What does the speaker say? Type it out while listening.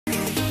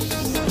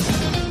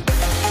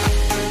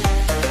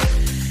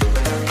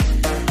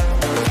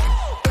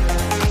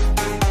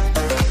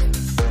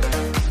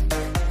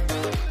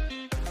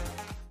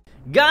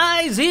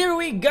guys? Here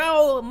we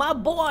go. My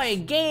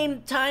boy,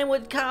 game time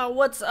with Kyle.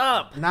 What's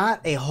up?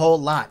 Not a whole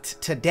lot.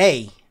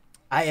 Today,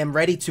 I am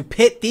ready to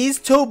pit these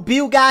two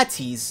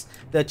Bugattis,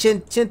 the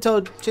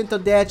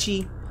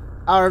CENTODIECI,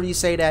 however you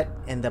say that,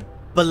 and the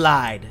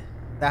BOLIDE.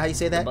 Is that how you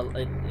say that?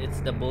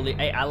 It's the BOLIDE.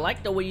 Hey, I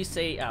like the way you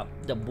say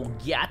the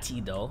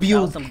Bugatti though.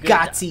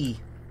 Bugatti.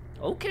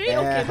 Okay,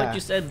 okay, but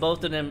you said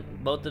both of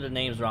the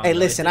names wrong. Hey,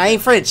 listen, I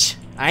ain't French.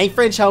 I ain't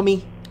French,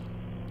 homie.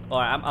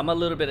 Alright, I'm a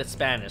little bit of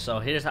Spanish, so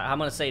here's how I'm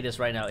gonna say this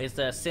right now. It's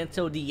the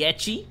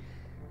CENTODIECI.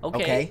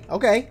 Okay.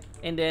 Okay.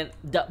 And then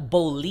the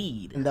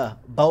BOLIDE. The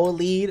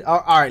BOLIDE.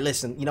 All right,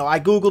 listen. You know, I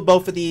googled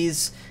both of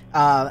these.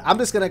 I'm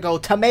just gonna go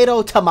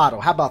tomato.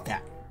 How about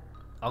that?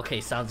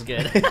 Okay, sounds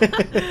good.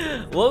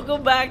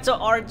 Welcome back to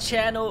our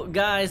channel,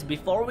 guys.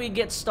 Before we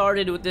get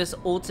started with this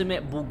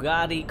ultimate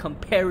Bugatti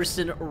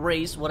comparison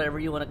race, whatever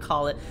you want to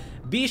call it,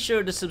 be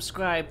sure to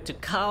subscribe to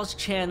Kyle's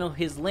channel.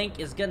 His link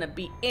is gonna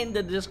be in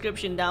the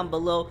description down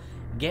below.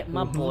 Get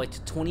my boy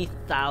to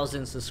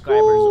 20,000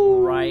 subscribers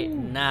right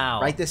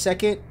now. Right this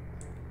second?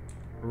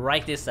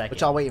 Right this second.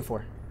 What y'all waiting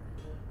for?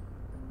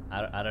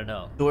 I don't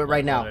know. Do it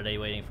right now. What are they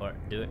waiting for?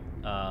 Do it.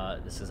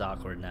 This is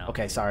awkward now.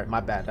 Okay, sorry, my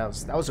bad. That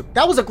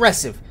was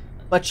aggressive.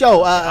 But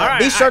yo,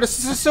 be sure to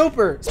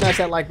super smash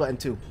that like button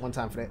too. One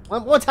time for that.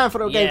 One time for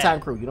the game time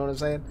crew. You know what I'm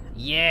saying?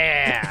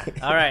 Yeah.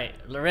 All right,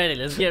 ready.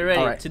 Let's get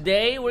ready. Right.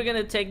 Today we're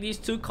gonna take these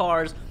two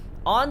cars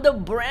on the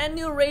brand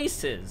new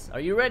races. Are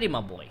you ready, my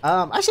boy?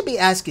 I should be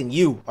asking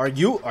you. Are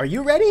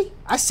you ready?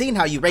 I seen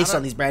how you race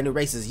on these brand new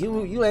races.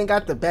 You ain't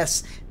got the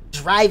best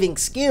driving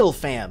skill,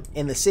 fam,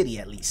 in the city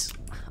at least.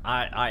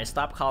 All right,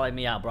 stop calling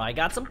me out, bro. I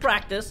got some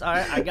practice. All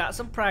right, I got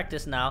some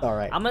practice now. All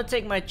right. I'm gonna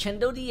take my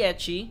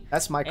CENTODIECI.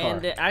 That's my car.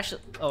 And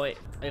actually, oh wait,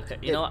 okay.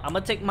 You know what? I'm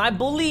gonna take my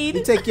BOLIDE.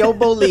 You take your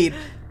BOLIDE.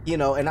 You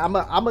know, and I'm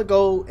gonna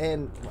go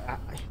and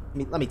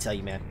let me tell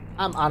you, man.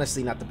 I'm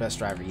honestly not the best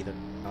driver either.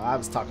 I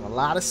was talking a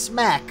lot of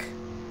smack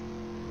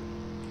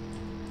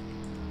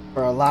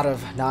for a lot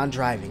of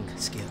non-driving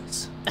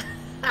skills.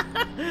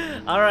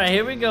 All right,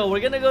 here we go.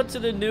 We're gonna go to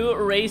the new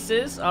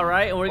races. All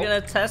right, and we're gonna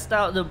test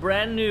out the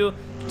brand new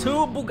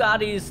two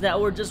Bugattis that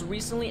were just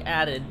recently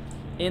added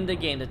in the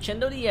game, the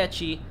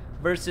CENTODIECI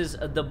versus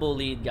the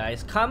BOLIDE,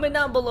 guys. Comment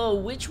down below,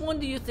 which one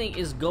do you think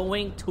is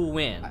going to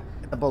win?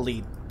 The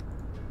BOLIDE.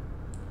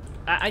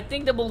 I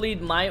think the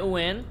BOLIDE might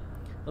win,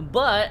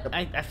 but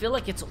I feel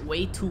like it's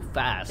way too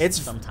fast.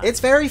 It's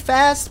very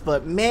fast,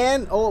 but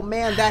man, oh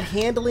man, that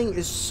handling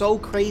is so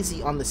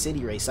crazy on the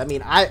city race. I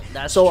mean,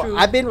 That's true.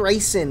 I've been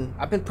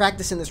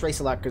practicing this race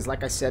a lot because,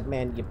 like I said,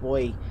 man, your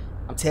boy,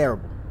 I'm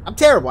terrible.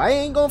 I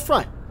ain't going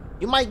front.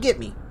 You might get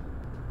me,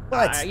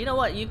 but you know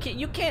what?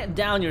 You can't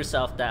down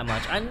yourself that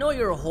much. I know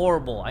you're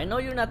horrible. I know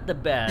you're not the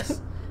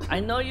best. I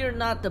know you're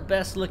not the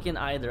best looking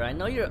either. I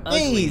know you're ugly.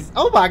 Please.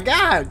 Oh my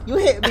God, you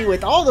hit me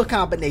with all the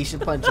combination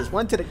punches.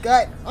 One to the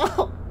gut.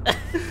 Oh.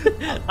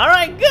 All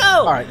right, go.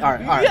 All right.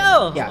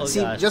 Go. Yeah. Oh,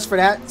 see, gosh. just for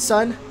that,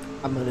 son,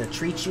 I'm gonna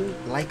treat you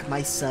like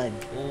my son.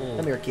 Ooh.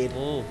 Come here, kid.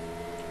 Ooh.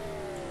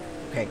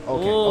 Okay.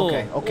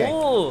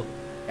 Ooh.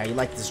 Yeah, you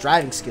like this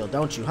driving skill,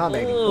 don't you, huh,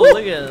 baby? Ooh,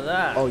 look at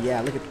that. Oh yeah,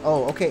 look at.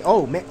 Oh, okay.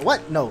 Oh man,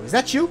 what? No, is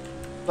that you?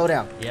 Slow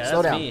down. Yeah,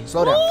 slow that's down. me.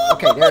 Slow down. Ooh,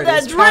 Okay, there it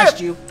that is. drip.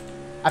 Passed you.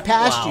 I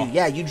passed Wow. you.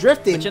 Yeah, you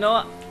drifted. But you know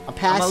what?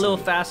 I'm a little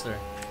faster.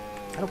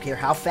 I don't care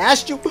how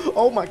fast you.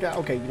 Oh my God.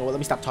 Okay, you know what? Let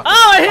me stop talking.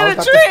 Oh, I hit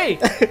a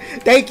tree.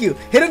 Thank you.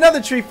 Hit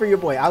another tree for your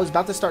boy. I was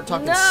about to start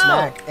talking No.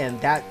 smack, and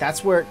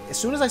that's where, as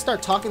soon as I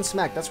start talking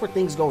smack, that's where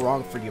things go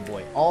wrong for your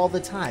boy all the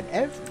time.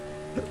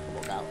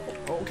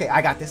 Okay,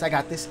 I got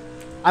this.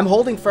 I'm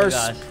holding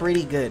first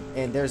pretty good,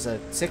 and there's a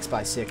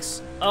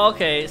 6x6.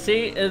 Okay,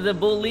 see, the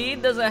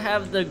BOLIDE doesn't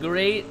have the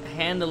great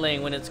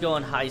handling when it's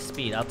going high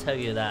speed. I'll tell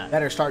you that.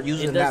 Better start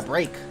using that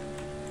brake.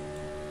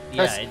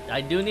 Yeah,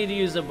 I do need to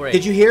use a brake.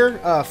 Did you hear?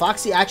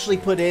 Foxy actually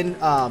put in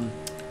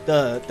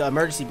the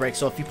emergency brake,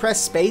 so if you press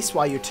space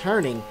while you're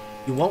turning,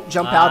 you won't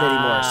jump out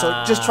anymore.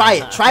 So just try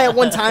it. Try it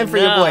one time for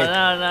your boy.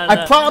 No.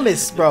 I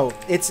promise, bro.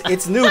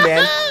 It's new,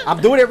 man. I'm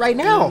doing it right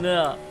now.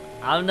 No,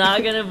 I'm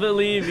not gonna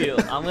believe you.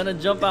 I'm gonna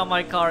jump out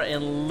my car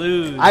and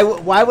lose.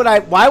 Why would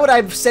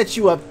I set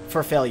you up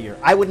for failure?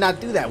 I would not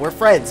do that. We're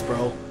friends,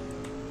 bro.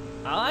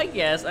 I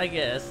guess. I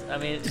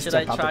mean, Just should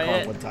I jump out try the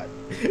car it? one time.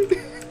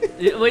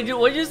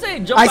 What'd you say?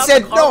 Jump I out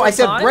said the car no. one I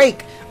said time?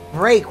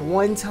 break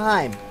one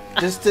time,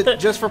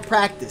 just for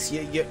practice.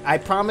 I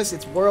promise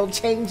it's world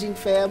changing,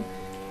 fam.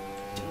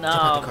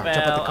 No,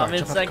 fam. I'm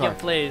in second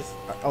place.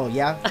 Oh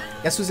yeah.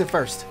 Guess who's in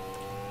first?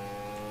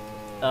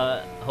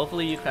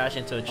 Hopefully you crash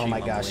into a tree. Oh my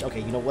gosh. Okay,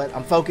 you know what?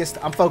 I'm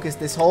focused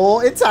this whole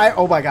entire.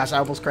 Oh my gosh, I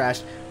almost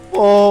crashed.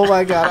 Oh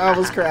my God, I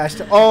almost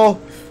crashed. Oh,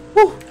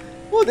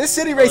 whew, this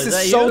city race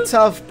is so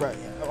tough, bro.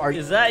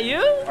 Is that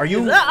you? Are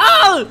you?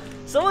 Oh!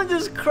 Someone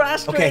just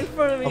crashed right in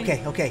front of me.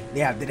 Okay.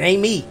 Yeah, it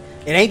ain't me.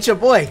 It ain't your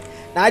boy.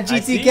 Not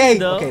GTK.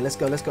 Okay, let's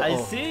go.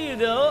 I see you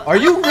though. Are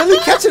you really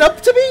catching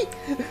up to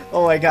me?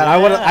 Oh my God,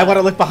 Yeah. I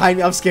wanna look behind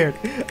me. I'm scared.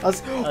 I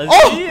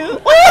see you.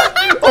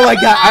 Oh my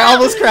God, I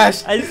almost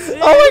crashed. I see. Oh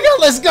my God,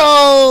 let's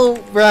go,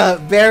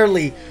 bruh.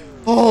 Barely.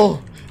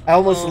 Oh, I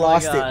almost Oh my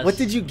lost it. gosh. What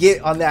did you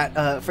get on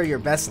that for your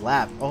best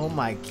lap? Oh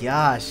my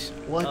gosh.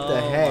 What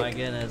the heck? Oh my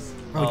goodness.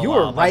 Bro, Oh, you wow.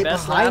 were My right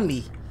best behind lap-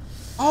 me.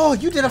 Oh,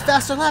 you did a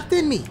faster lap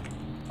than me.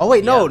 Oh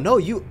wait, no, Yeah. no,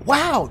 you.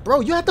 Wow, bro,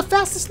 you had the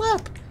fastest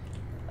lap.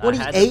 I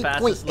had the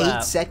fastest 28.8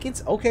 lap.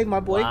 seconds. Okay, my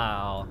boy.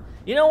 Wow.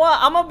 You know what?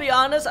 I'm gonna be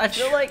honest. I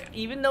feel like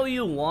even though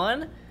you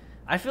won,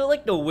 I feel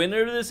like the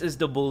winner of this is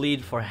the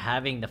BOLIDE for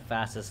having the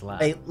fastest lap.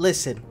 Hey,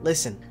 listen.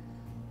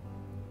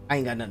 I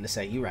ain't got nothing to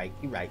say. You right.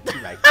 You right.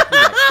 You right.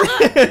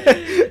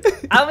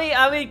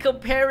 I mean,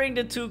 comparing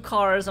the two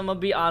cars, I'm gonna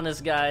be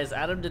honest, guys.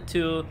 Out of the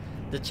two,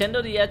 the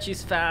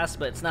CENTODIECI's fast,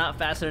 but it's not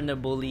faster than the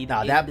BOLIDE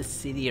Nah, in the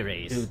city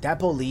race. Dude, that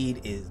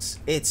bolide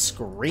it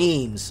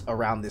screams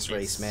around this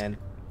race, man.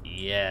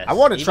 Yes. I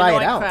want to try it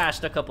I out.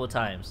 crashed a couple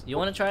times. You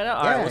want to try it out?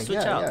 All right, we'll switch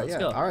out. Let's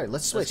go. All right,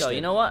 let's switch. Let's go. then.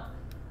 You know what?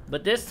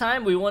 But this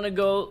time we want to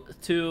go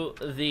to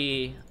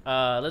the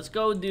let's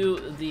go do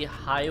the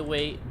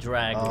highway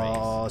drag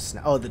race.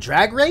 Oh, the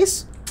drag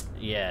race?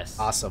 Yes.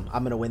 Awesome.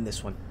 I'm gonna win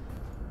this one.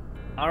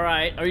 All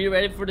right. Are you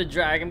ready for the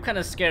drag? I'm kind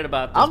of scared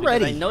about this. I'm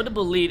because ready. I know the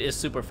BOLIDE is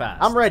super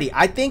fast. I'm ready.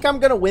 I think I'm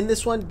gonna win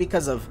this one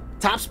because of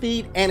top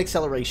speed and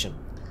acceleration.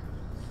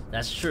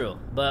 That's true.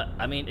 But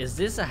I mean, is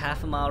this a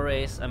half-a-mile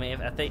race? I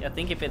mean, I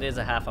think if it is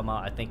a half a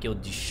mile, I think you'll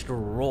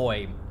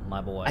destroy my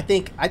boy. I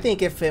think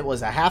if it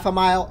was a half a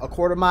mile, a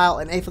quarter mile,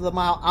 an eighth of a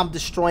mile, I'm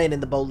destroying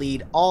in the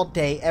bolide all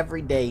day,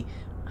 every day.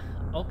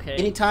 Okay.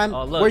 Anytime.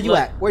 Oh, look, Where you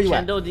at? Where you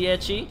at?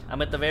 CENTODIECI.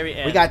 I'm at the very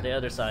end. We got the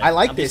other side. I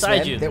like I'm this, beside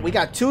man. you. That we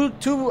got two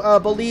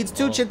bolides,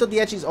 two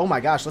CENTODIECIs. Oh my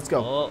gosh, let's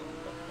go.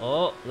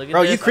 Oh, look at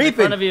Bro, this. you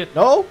creeping? I'm in front of you.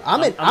 No,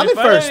 I'm in front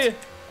first. of you.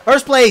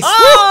 First place.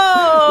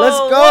 Oh, Woo! Let's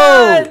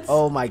what? go.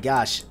 Oh my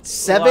gosh.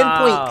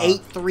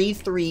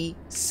 7.833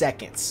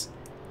 seconds.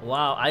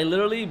 Wow, I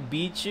literally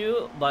beat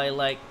you by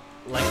like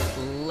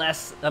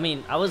less. I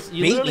mean,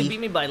 you Beat literally me? beat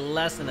me by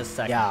less than a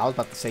second. Yeah, I was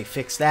about to say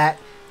fix that.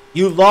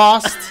 You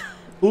lost.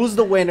 Who's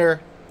the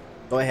winner?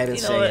 Go ahead and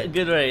You know say what? it.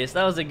 Good race.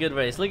 That was a good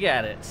race. Look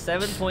at it.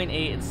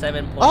 7.8 and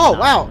 7.9. Oh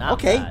wow. Not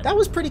Okay, bad. that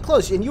was pretty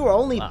close. And you were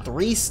only Wow.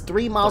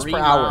 3 miles 3 per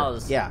hour.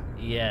 miles. Yeah.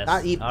 Yes.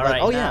 Not even. All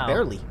right, oh yeah, now-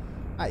 barely.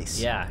 Nice.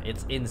 Yeah,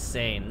 it's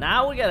insane.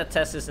 Now we gotta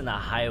test this in the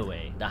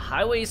highway. The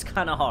highway is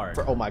kind of hard.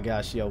 Oh my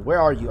gosh, yo, where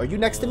are you? Are you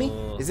next to me?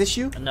 Oh. Is this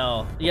you?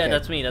 No. Yeah, Okay.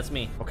 that's me. That's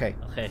me. Okay.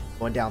 Okay.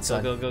 Going down,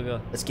 son.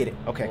 Go. Let's get it.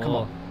 Okay, come Oh.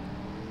 on.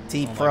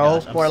 T Oh my Pro,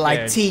 gosh, I'm or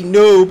like scared. T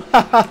Noob.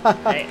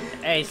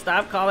 Hey,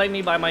 stop calling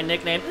me by my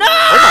nickname. No! Oh my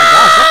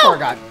gosh, that car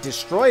got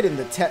destroyed in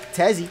the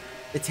Tezzy.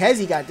 The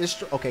Tezzy got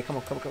destroyed. Okay, come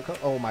on.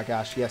 Oh my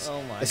gosh, yes.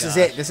 Oh my This is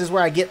gosh. it. This is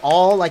where I get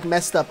all like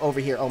messed up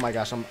over here. Oh my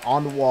gosh, I'm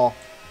on the wall.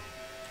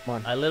 Come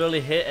on. I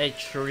literally hit a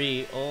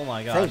tree. Oh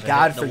my gosh. Thank I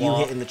God hit for the you wall.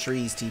 hitting the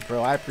trees, T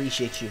Pro. I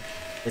appreciate you.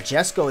 The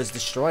Jesco is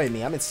destroying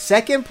me. I'm in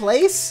second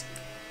place.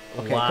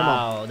 Okay, wow, come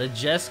on. the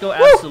Jesco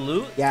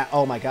Absolute. Yeah,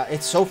 oh my god,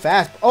 it's so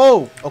fast.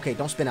 Oh, okay,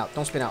 don't spin out.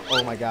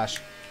 Oh my gosh.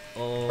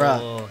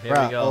 Oh, here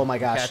bruh, we go. oh my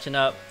gosh. Catching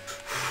up.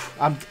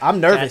 I'm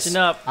nervous. Catching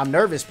up. I'm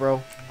nervous,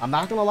 bro. I'm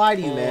not gonna lie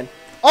to you, Oh. man.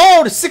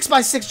 Oh, the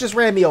 6x6 just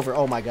ran me over.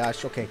 Oh my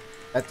gosh. Okay.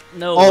 That's,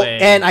 No oh, way.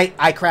 and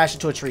I crashed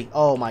into a tree.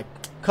 Oh my.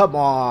 Come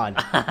on.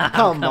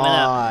 Come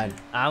on.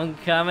 I'm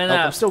coming Nope,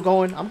 up. I'm still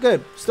going. I'm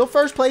good. Still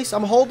first place.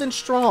 I'm holding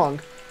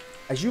strong.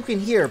 As you can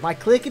hear, my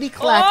clickety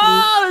clackety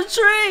Oh, the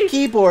tree!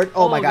 keyboard.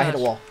 Oh, my god, I hit a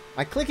gosh. wall.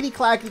 My clickety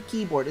clackety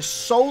keyboard is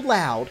so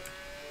loud.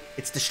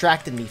 It's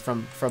distracted me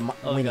from Oh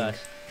winning. gosh.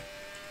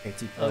 Okay,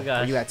 T Pro. Oh, gosh.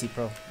 Where you at, T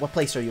Pro? What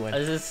place are you in?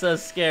 This is so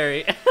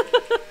scary.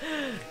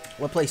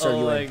 What place are Oh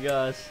you my in?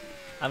 gosh.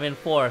 I'm in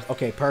fourth.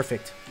 Okay,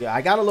 perfect. Yeah,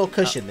 I got a little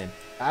cushion then.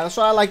 That's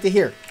what I like to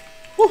hear.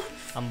 Whew.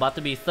 I'm about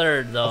to be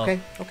third though.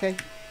 Okay.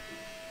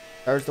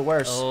 Third's the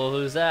worst. Oh,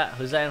 who's that?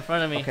 Who's that in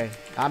front of me? Okay,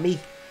 not me.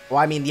 Well,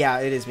 I mean, yeah,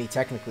 it is me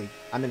technically.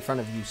 I'm in front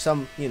of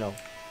you.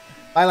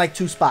 I like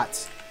 2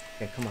 spots.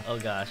 Okay, come on. Oh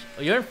gosh.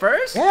 Oh, you're in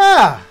first?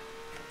 Yeah.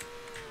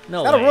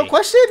 No Is that way. a real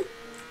question?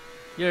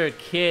 You're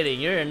kidding.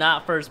 You're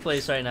not first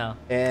place right now.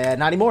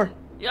 Not anymore.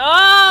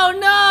 Oh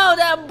no!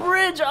 That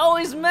bridge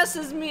always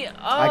messes me up.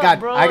 I got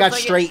bro. I got It's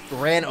like straight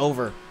ran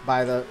over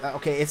by the.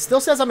 Okay, it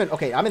still says I'm in.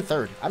 Okay, I'm in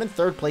third. I'm in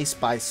third place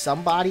by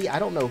somebody. I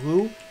don't know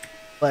who,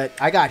 but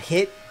I got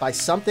hit by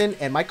something,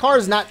 and my car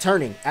is not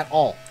turning at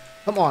all.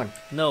 Come on,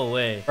 No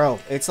way. bro.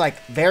 It's like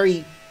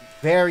very,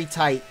 very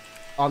tight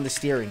on the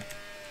steering.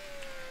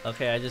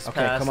 Okay, I just Okay,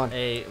 passed come on.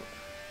 a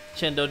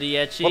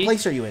CENTODIECI. What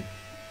place are you in?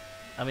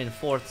 I'm in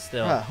fourth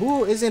still.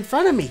 Who is in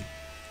front of me?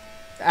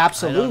 The I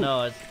Absolute. don't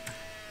know. It's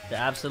the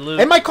Absolute.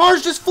 And my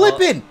car's just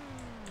flipping.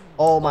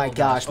 Oh my Oh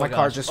gosh, my oh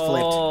car just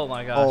flipped. Oh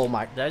my gosh. Oh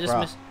my- Did I just bruh.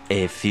 miss?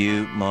 A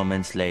few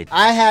moments later.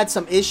 I had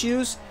some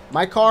issues.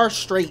 My car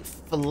straight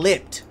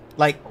flipped,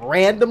 like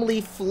randomly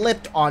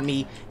flipped on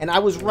me, and I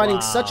was running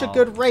such a Wow.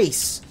 good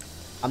race.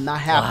 I'm not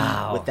happy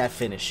Wow. with that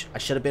finish. I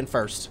should have been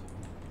first.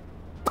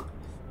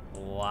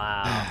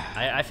 Wow.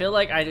 I feel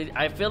like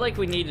I feel like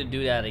we need to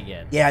do that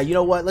again. Yeah, you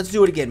know what? Let's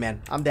do it again,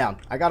 man. I'm down.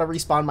 I gotta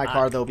respawn my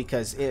car though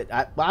because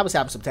I was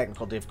having some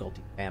technical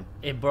difficulty, man.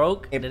 It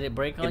broke. Did it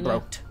break on It you?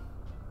 broke.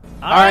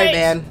 All All right,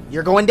 man.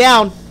 You're going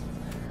down.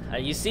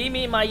 You see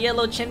me, my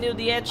yellow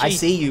CENTODIECI? I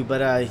see you, but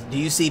do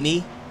you see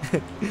me?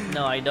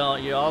 No, I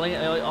don't. You're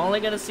only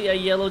gonna see a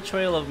yellow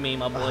trail of me,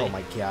 my boy. Oh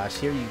my gosh,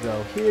 here you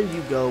go. Here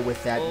you go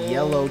with that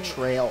yellow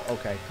trail.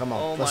 Okay, come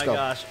on, let's go. Oh my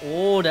gosh.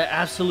 Oh, the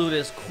absolute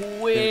is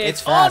quick. Dude,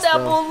 it's fast, that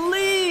bro.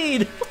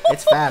 BOLIDE.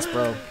 It's fast,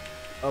 bro.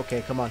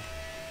 Okay, come on.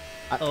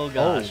 Oh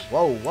gosh.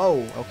 Whoa,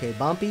 whoa. Okay,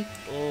 bumpy.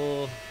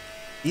 Oh.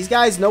 These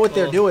guys know what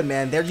they're doing,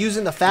 man. They're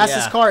using the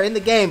fastest car in the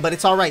game, but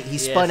it's all right. He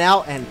spun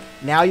out, and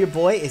now your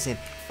boy is in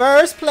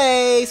first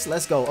place.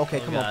 Let's go.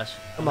 Okay, come on.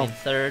 Come on.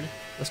 Third.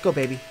 Let's go,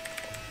 baby.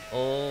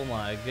 Oh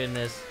my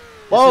goodness.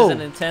 Whoa. This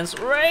is an intense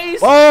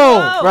race.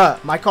 Whoa,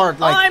 bruh. My car,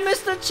 like... Oh, I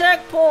missed the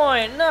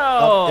checkpoint. No.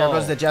 Oh, there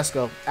goes the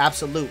Jesco.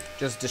 Absolute.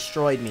 Just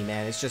destroyed me,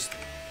 man. It's just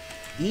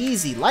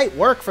easy. Light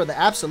work for the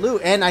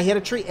Absolute. And I hit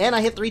a tree, and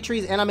I hit 3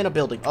 trees, and I'm in a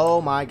building.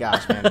 Oh my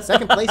gosh, man.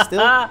 Second place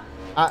still.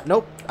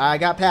 Nope. I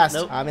got passed.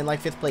 Nope. I'm in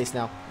like 5th place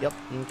now. Yep.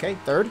 Okay.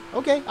 3rd.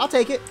 Okay. I'll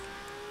take it.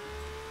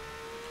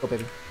 Go,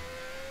 baby.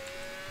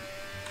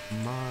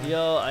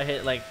 Yo, I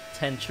hit like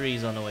 10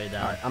 trees on the way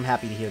down. All right, I'm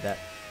happy to hear that.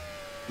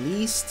 At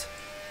least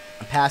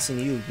I'm passing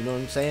you. You know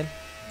what I'm saying?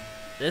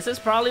 This is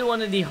probably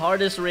one of the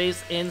hardest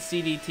races in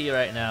CDT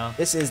right now.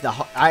 This is the...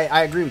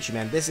 I agree with you,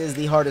 man. This is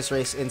the hardest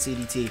race in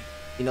CDT.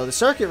 You know, the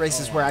circuit race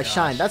is where I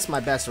shine. That's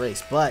my best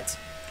race. But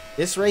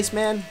this race,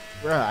 man,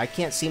 bruh, I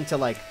can't seem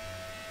to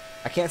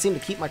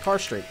keep my car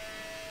straight.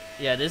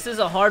 Yeah, this is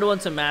a hard one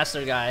to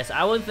master, guys.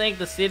 I would think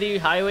the city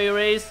highway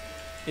race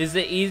is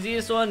the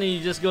easiest one and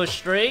you just go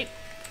straight.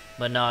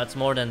 But no, it's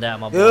more than that,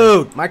 my boy.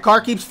 Dude, my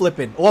car keeps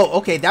flipping. Whoa,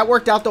 okay, that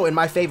worked out though in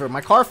my favor. My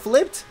car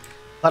flipped,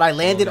 but I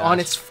landed on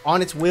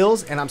its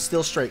wheels and I'm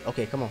still straight.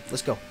 Okay, come on,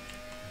 let's go.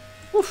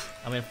 Oof.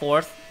 I'm in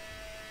 4th.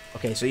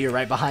 Okay, so you're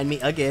right behind me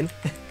again.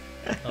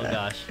 Oh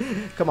gosh.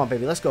 Come on,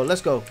 baby, let's go,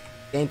 let's go.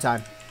 Game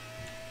time.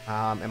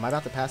 Am I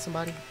about to pass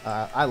somebody?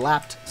 I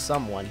lapped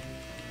someone.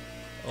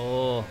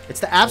 Oh. It's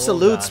the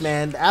Absolutes,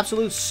 man. The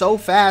Absolutes so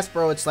fast,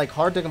 bro. It's like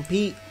hard to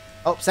compete.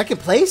 Oh, 2nd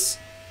place?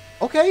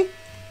 Okay.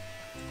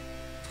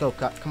 Let's go,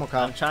 come on,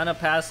 Kyle. I'm trying to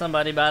pass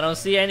somebody, but I don't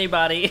see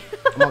anybody.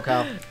 Come on,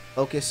 Kyle.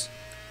 Focus.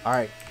 All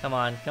right. Come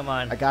on, come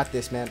on. I got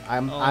this, man.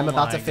 I'm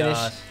about to finish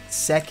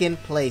 2nd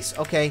place.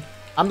 Okay.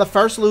 I'm the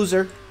first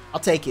loser. I'll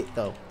take it,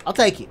 though. I'll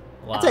take it.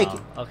 Wow. I'll take it.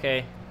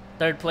 Okay.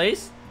 3rd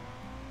place?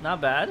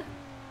 Not bad.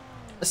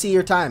 Let's see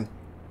your time.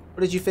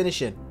 What did you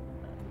finish in?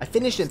 I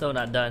finished in... Still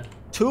not done.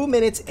 2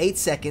 minutes, 8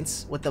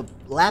 seconds with a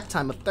lap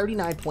time of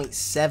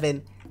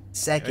 39.7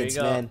 seconds,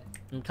 man.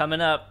 I'm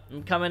coming up.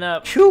 I'm coming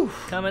up. Phew.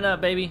 Coming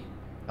up, baby.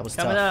 That was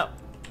coming tough.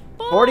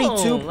 up.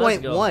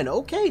 42.1.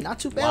 Okay, not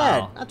too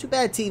bad. Wow. Not too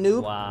bad,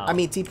 T-Noob. Wow. I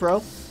mean,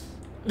 T-Pro.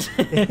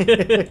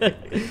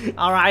 Alright,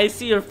 I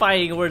see your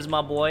fighting words,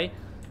 my boy.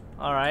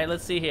 Alright,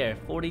 let's see here.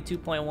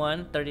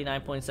 42.1,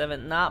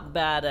 39.7. Not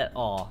bad at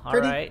all.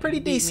 Alright. Pretty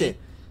decent.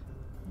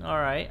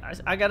 Alright.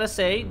 I gotta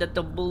say that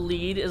the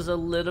BOLIDE is a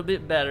little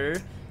bit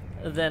better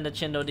than the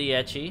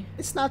CENTODIECI.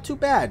 It's not too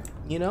bad,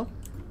 you know?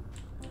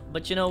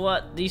 But you know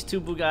what? These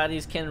two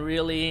Bugattis can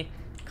really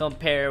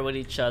compare with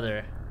each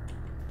other.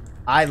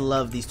 I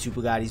love these two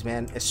Bugattis,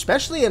 man.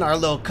 Especially in our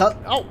little cut.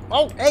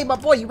 Oh, hey, my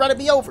boy, you running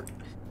me over.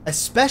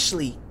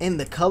 Especially in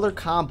the color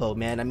combo,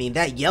 man. I mean,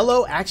 that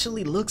yellow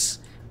actually looks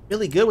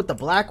really good with the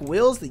black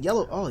wheels. The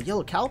yellow,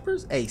 yellow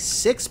calipers. Hey,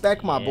 6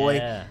 spec, my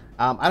boy.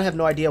 I have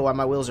no idea why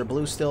my wheels are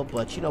blue still,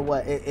 but you know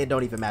what? It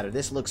don't even matter.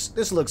 This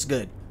looks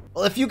good.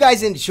 Well, if you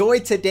guys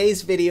enjoyed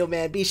today's video,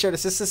 man, be sure to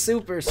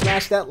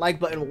smash that like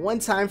button one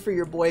time for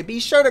your boy. Be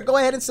sure to go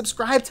ahead and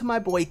subscribe to my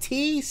boy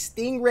T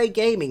Stingray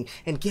Gaming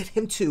and get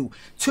him to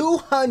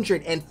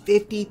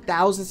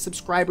 250,000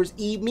 subscribers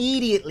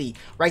immedially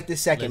right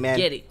this second, man.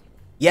 Get it.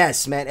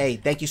 Yes, man. Hey,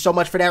 thank you so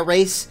much for that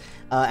race.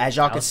 As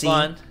y'all can see,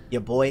 fun.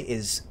 Your boy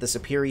is the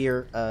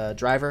superior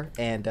driver.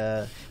 And,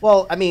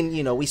 well, I mean,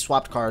 you know, we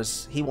swapped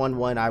cars. He won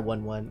one, I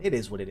won one. It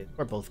is what it is.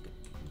 We're both good.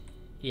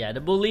 Yeah,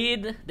 the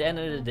BOLIDE, at the end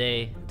of the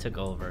day, took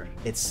over.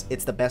 It's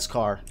the best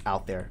car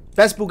out there.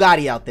 Best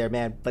Bugatti out there,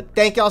 man. But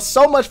thank y'all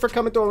so much for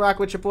coming through and rock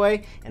with your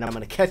boy. And I'm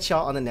going to catch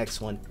y'all on the next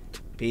one.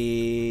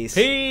 Peace.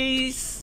 Peace.